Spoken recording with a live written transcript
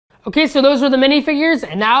Okay, so those were the minifigures,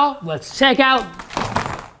 and now let's check out.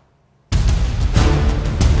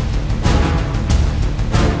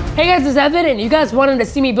 Hey guys, it's Evan, and you guys wanted to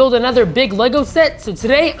see me build another big Lego set, so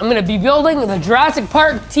today I'm gonna be building the Jurassic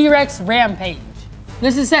Park T-Rex Rampage.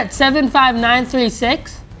 This is set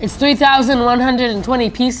 75936. It's 3,120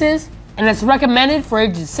 pieces, and it's recommended for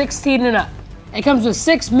ages 16 and up. It comes with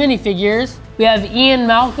 6 minifigures. We have Ian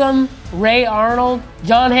Malcolm, Ray Arnold,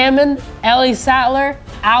 John Hammond, Ellie Sattler,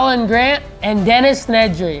 Alan Grant, and Dennis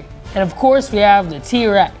Nedry. And of course, we have the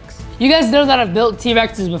T-Rex. You guys know that I've built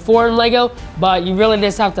T-Rexes before in Lego, but you really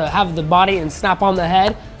just have to have the body and snap on the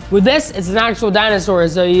head. With this, it's an actual dinosaur,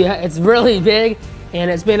 so it's really big,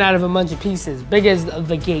 and it's made out of a bunch of pieces, big as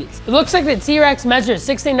the gates. It looks like the T-Rex measures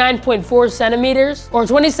 69.4 centimeters, or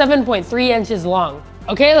 27.3 inches long.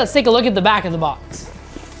 Okay, let's take a look at the back of the box.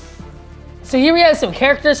 So here we have some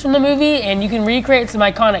characters from the movie, and you can recreate some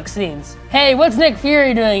iconic scenes. Hey, what's Nick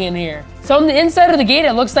Fury doing in here? So on the inside of the gate,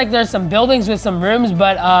 it looks like there's some buildings with some rooms,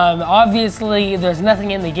 but obviously there's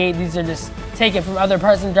nothing in the gate. These are just taken from other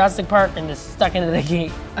parts in Jurassic Park and just stuck into the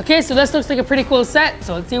gate. Okay, so this looks like a pretty cool set,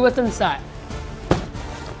 so let's see what's inside. All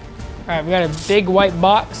right, we got a big white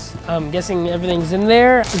box. I'm guessing everything's in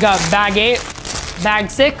there. We got bag 8, bag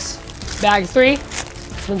 6, bag 3,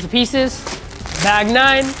 bunch of pieces, bag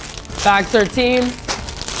 9, bag 13,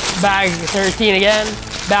 bag 13 again,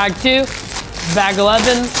 bag 2, bag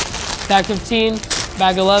 11, bag 15,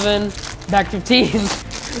 bag 11, bag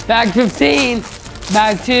 15, bag 15,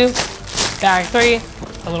 bag 2, bag 3,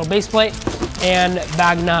 a little base plate, and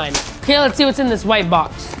bag 9. Okay, let's see what's in this white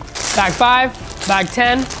box. Bag 5, bag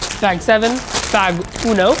 10, bag 7, bag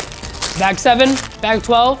 1, bag 7, bag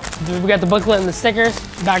 12, we got the booklet and the stickers,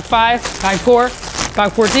 bag 5, bag 4,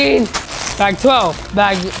 bag 14, bag 12,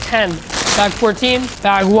 bag 10, bag 14,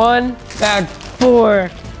 bag 1, bag 4.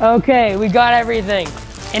 Okay, we got everything.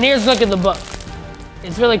 And here's a look at the book.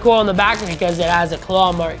 It's really cool on the back because it has a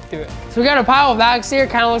claw mark through it. So we got a pile of bags here,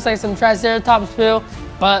 kind of looks like some Triceratops poo,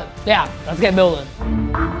 but yeah, let's get building.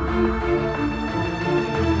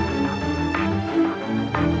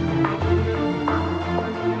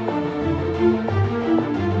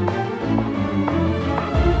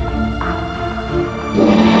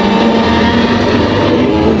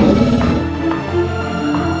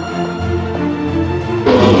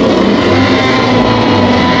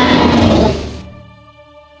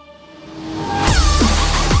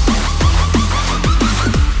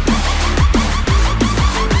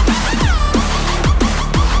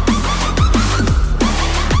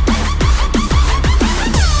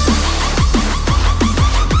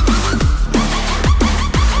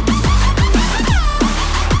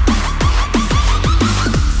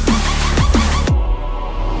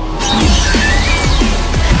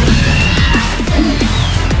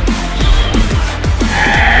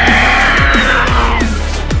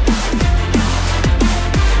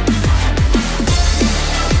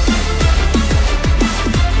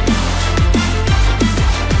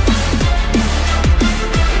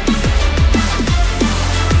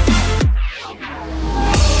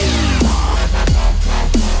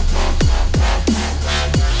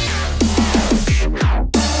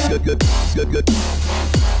 Good.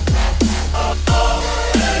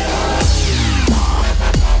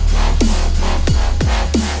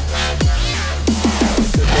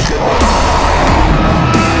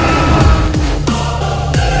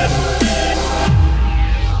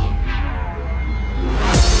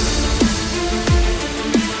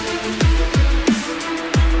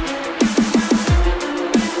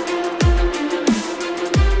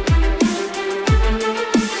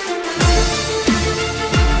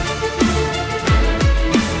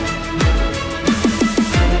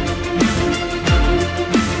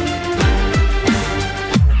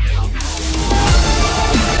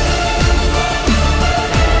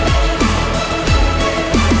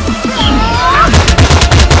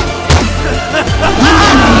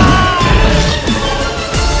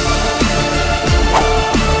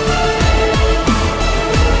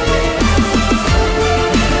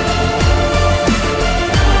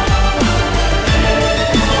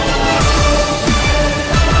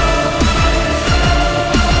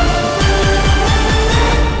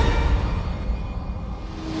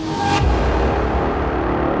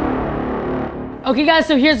 Okay guys,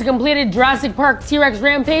 so here's the completed Jurassic Park T-Rex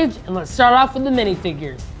Rampage, and let's start off with the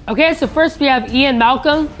minifigures. Okay, so first we have Ian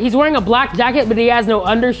Malcolm. He's wearing a black jacket, but he has no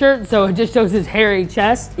undershirt, so it just shows his hairy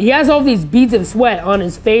chest. He has all these beads of sweat on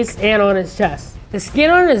his face and on his chest. The skin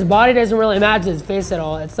on his body doesn't really match his face at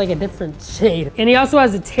all. It's like a different shade. And he also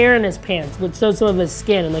has a tear in his pants, which shows some of his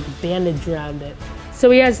skin and like a bandage around it. So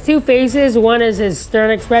he has two faces. One is his stern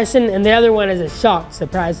expression, and the other one is a shocked,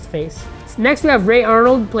 surprised face. Next we have Ray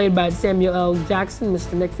Arnold, played by Samuel L. Jackson,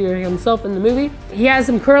 Mr. Nick Fury himself in the movie. He has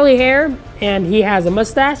some curly hair, and he has a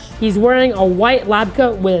mustache. He's wearing a white lab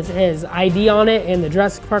coat with his ID on it and the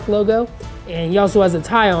Jurassic Park logo, and he also has a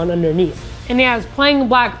tie on underneath. And he has plain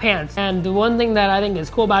black pants, and the one thing that I think is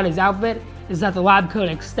cool about his outfit is that the lab coat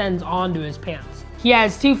extends onto his pants. He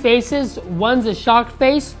has two faces. One's a shocked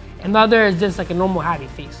face, and the other is just like a normal happy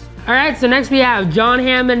face. All right, so next we have John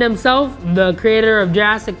Hammond himself, the creator of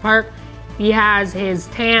Jurassic Park. He has his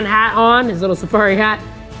tan hat on, his little safari hat.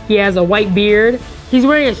 He has a white beard. He's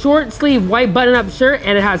wearing a short sleeve white button-up shirt,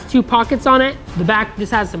 and it has two pockets on it. The back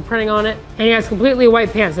just has some printing on it. And he has completely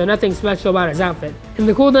white pants, so nothing special about his outfit. And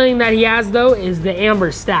the cool thing that he has, though, is the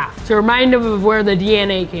amber staff to remind him of where the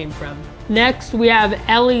DNA came from. Next, we have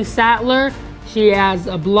Ellie Sattler. She has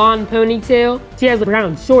a blonde ponytail. She has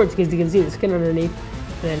brown shorts, because you can see the skin underneath,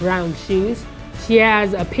 and brown shoes. She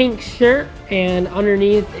has a pink shirt, and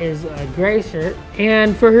underneath is a gray shirt.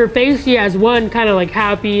 And for her face, she has one kind of like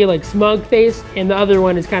happy, like smug face, and the other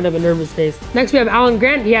one is kind of a nervous face. Next we have Alan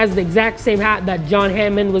Grant. He has the exact same hat that John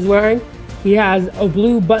Hammond was wearing. He has a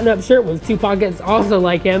blue button-up shirt with two pockets, also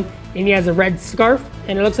like him, and he has a red scarf,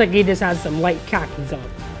 and it looks like he just has some light khakis on.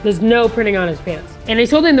 There's no printing on his pants. And he's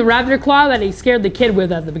holding the raptor claw that he scared the kid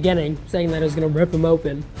with at the beginning, saying that it was gonna rip him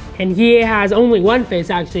open. And he has only one face,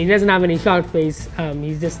 actually. He doesn't have any shocked face.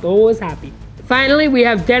 He's just always happy. Finally, we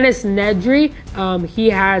have Dennis Nedry. He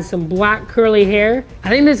has some black curly hair. I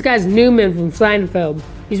think this guy's Newman from Seinfeld.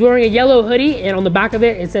 He's wearing a yellow hoodie, and on the back of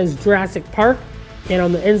it, it says Jurassic Park. And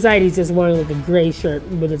on the inside, he's just wearing like a gray shirt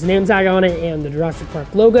with his name tag on it and the Jurassic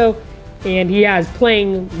Park logo. And he has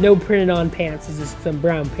plain, no printed on pants. It's just some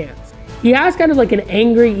brown pants. He has kind of like an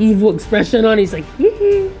angry, evil expression on. He's like,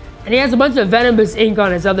 hee. And he has a bunch of venomous ink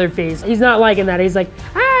on his other face. He's not liking that. He's like,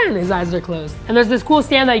 ah, and his eyes are closed. And there's this cool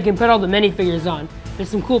stand that you can put all the minifigures on. There's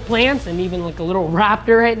some cool plants and even like a little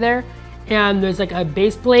raptor right there. And there's like a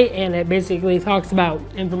base plate, and it basically talks about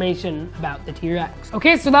information about the T-Rex.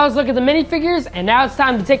 Okay, so that was a look at the minifigures, and now it's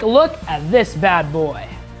time to take a look at this bad boy,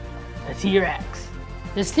 the T-Rex.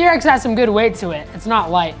 This T-Rex has some good weight to it. It's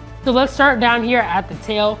not light. So let's start down here at the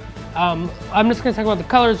tail. I'm just gonna talk about the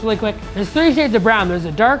colors really quick. There's three shades of brown. There's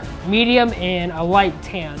a dark, medium, and a light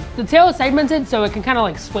tan. The tail is segmented, so it can kind of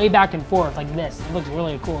like sway back and forth like this. It looks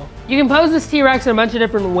really cool. You can pose this T-Rex in a bunch of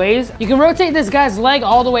different ways. You can rotate this guy's leg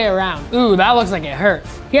all the way around. Ooh, that looks like it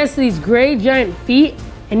hurts. He has these gray giant feet,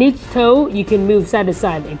 and each toe you can move side to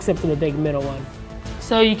side, except for the big middle one.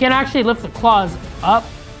 So you can actually lift the claws up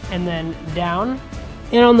and then down.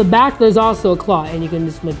 And on the back, there's also a claw, and you can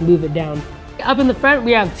just like move it down. Up in the front,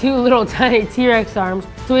 we have two little tiny T-Rex arms.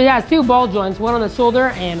 So he has two ball joints, one on the shoulder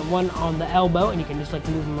and one on the elbow, and you can just like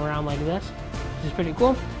move them around like this, which is pretty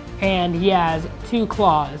cool. And he has two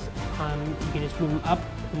claws. You can just move them up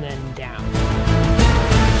and then down.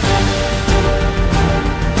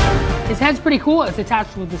 His head's pretty cool. It's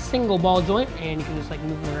attached with a single ball joint, and you can just like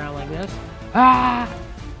move him around like this.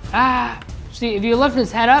 See, if you lift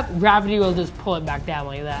his head up, gravity will just pull it back down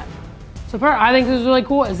like that. So the part I think is really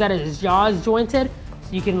cool is that his jaw is jointed,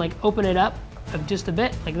 so you can like open it up just a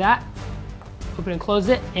bit like that. Open and close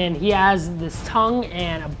it, and he has this tongue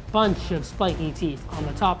and a bunch of spiky teeth on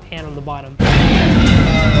the top and on the bottom.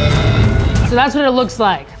 So that's what it looks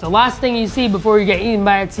like. The last thing you see before you get eaten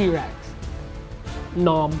by a T-Rex.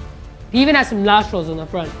 Nom. He even has some nostrils in the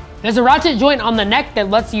front. There's a ratchet joint on the neck that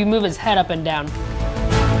lets you move his head up and down.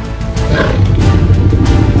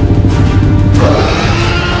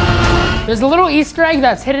 There's a little Easter egg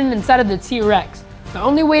that's hidden inside of the T-Rex. The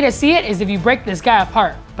only way to see it is if you break this guy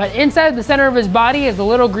apart. But inside the center of his body is a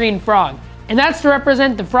little green frog. And that's to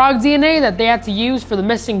represent the frog DNA that they had to use for the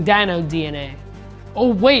missing dino DNA.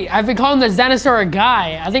 Oh wait, I've been calling this dinosaur a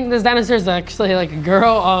guy. I think this dinosaur is actually like a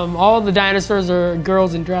girl. All the dinosaurs are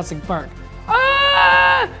girls in Jurassic Park.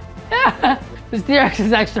 Ah! This T-Rex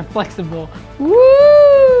is extra flexible.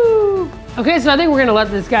 Woo! Okay, so I think we're gonna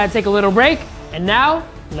let this guy take a little break. And now,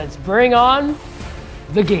 let's bring on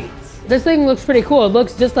the gates. This thing looks pretty cool. It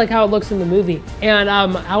looks just like how it looks in the movie. And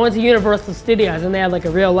I went to Universal Studios and they had like a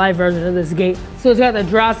real live version of this gate. So it's got the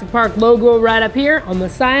Jurassic Park logo right up here on the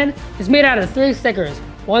sign. It's made out of 3 stickers.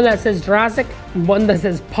 One that says Jurassic, one that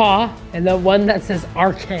says Paw, and then one that says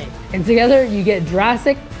RK. And together you get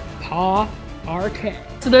Jurassic Paw RK.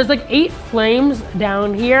 So there's like 8 flames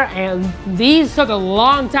down here, and these took a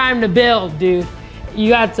long time to build, dude. You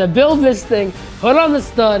got to build this thing, put on the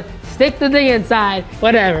stud, stick the thing inside,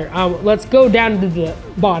 whatever. Let's go down to the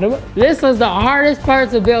bottom. This was the hardest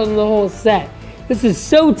part to build in the whole set. This is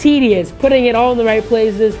so tedious, putting it all in the right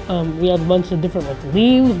places. We have a bunch of different like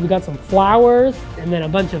leaves, we got some flowers, and then a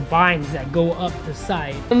bunch of vines that go up the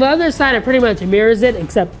side. On the other side, it pretty much mirrors it,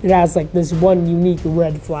 except it has like this one unique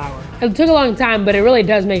red flower. It took a long time, but it really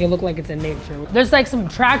does make it look like it's in nature. There's like some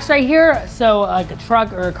tracks right here, so like a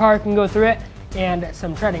truck or a car can go through it, and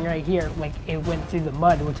some treading right here, like it went through the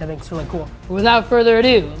mud, which I think is really cool. Without further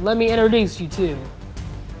ado, let me introduce you to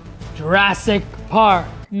Jurassic Park.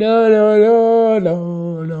 No, no, no,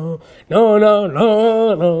 no, no, no, no,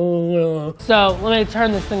 no, no. So let me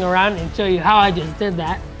turn this thing around and show you how I just did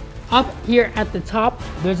that. Up here at the top,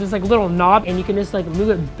 there's this like little knob, and you can just like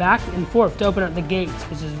move it back and forth to open up the gates,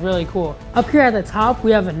 which is really cool. Up here at the top,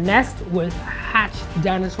 we have a nest with hatched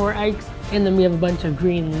dinosaur eggs, and then we have a bunch of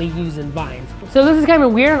green leaves and vines. So this is kind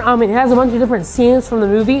of weird. It has a bunch of different scenes from the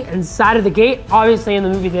movie inside of the gate. Obviously in the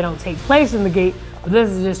movie they don't take place in the gate, but this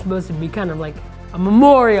is just supposed to be kind of like a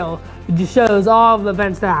memorial. It just shows all of the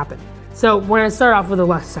events that happen. So we're gonna start off with the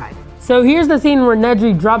left side. So here's the scene where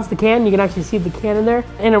Nedry drops the can. You can actually see the can in there,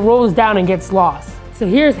 and it rolls down and gets lost. So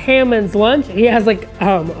here's Hammond's lunch. He has like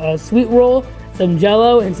a sweet roll, some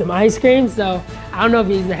Jello, and some ice cream. So I don't know if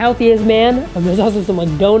he's the healthiest man. There's also some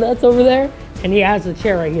like donuts over there, and he has a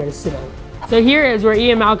chair right here to sit on. So here is where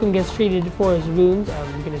Ian Malcolm gets treated for his wounds.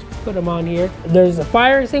 You can just put them on here. There's a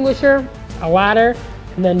fire extinguisher, a ladder,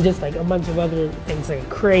 and then just like a bunch of other things like a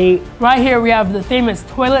crate. Right here we have the famous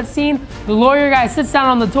toilet scene. The lawyer guy sits down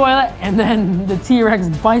on the toilet, and then the T-Rex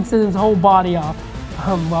bites his whole body off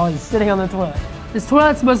while he's sitting on the toilet. This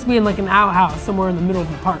toilet's supposed to be in like an outhouse somewhere in the middle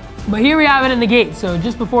of the park. But here we have it in the gate, so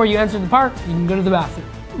just before you enter the park, you can go to the bathroom.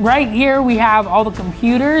 Right here we have all the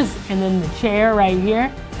computers, and then the chair right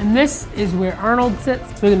here. And this is where Arnold sits.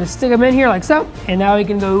 So we're gonna stick him in here like so, and now he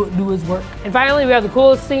can go do his work. And finally, we have the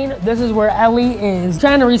coolest scene. This is where Ellie is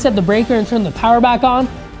trying to reset the breaker and turn the power back on,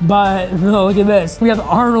 but no, look at this. We have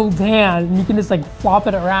Arnold's hand, and you can just like flop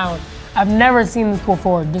it around. I've never seen this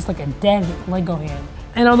before, just like a dead Lego hand.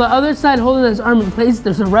 And on the other side, holding his arm in place,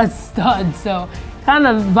 there's a red stud, so kind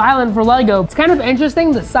of violent for Lego. It's kind of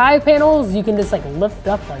interesting, the side panels, you can just like lift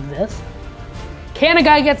up like this. Can a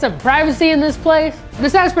guy get some privacy in this place?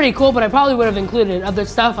 This sounds pretty cool, but I probably would have included other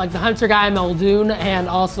stuff like the hunter guy, Muldoon, and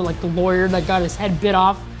also like the lawyer that got his head bit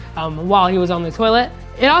off while he was on the toilet.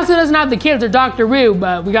 It also doesn't have the kids or Dr. Wu,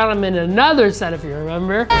 but we got them in another set if you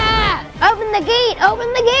remember. Ah! Open the gate,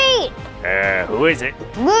 open the gate! Who is it?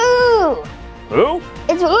 Woo! Who?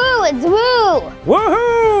 It's Woo, it's Woo!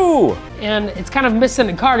 Woohoo! And it's kind of missing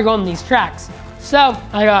a car to go on these tracks. So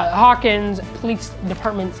I got Hawkins Police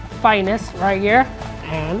Department's finest right here.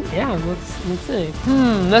 And yeah, let's see.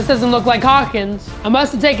 This doesn't look like Hawkins. I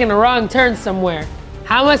must have taken a wrong turn somewhere.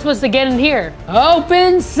 How am I supposed to get in here?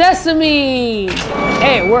 Open sesame!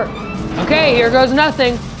 Hey, it worked. Okay, here goes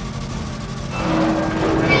nothing.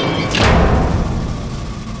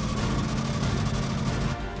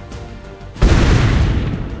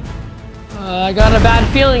 I got a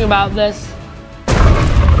bad feeling about this.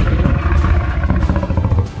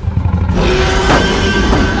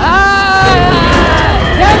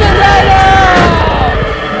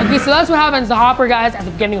 Okay, so that's what happens to Hopper guys at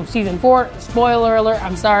the beginning of season 4. Spoiler alert,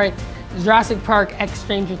 I'm sorry. Jurassic Park X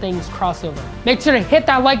Stranger Things crossover. Make sure to hit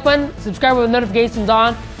that like button, subscribe with notifications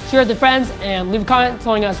on, share with your friends, and leave a comment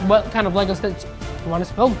telling us what kind of Lego sets you want us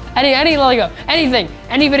to build. Any Lego, anything,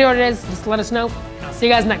 any video it is, just let us know. And I'll see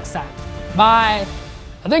you guys next time. Bye.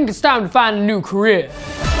 I think it's time to find a new career.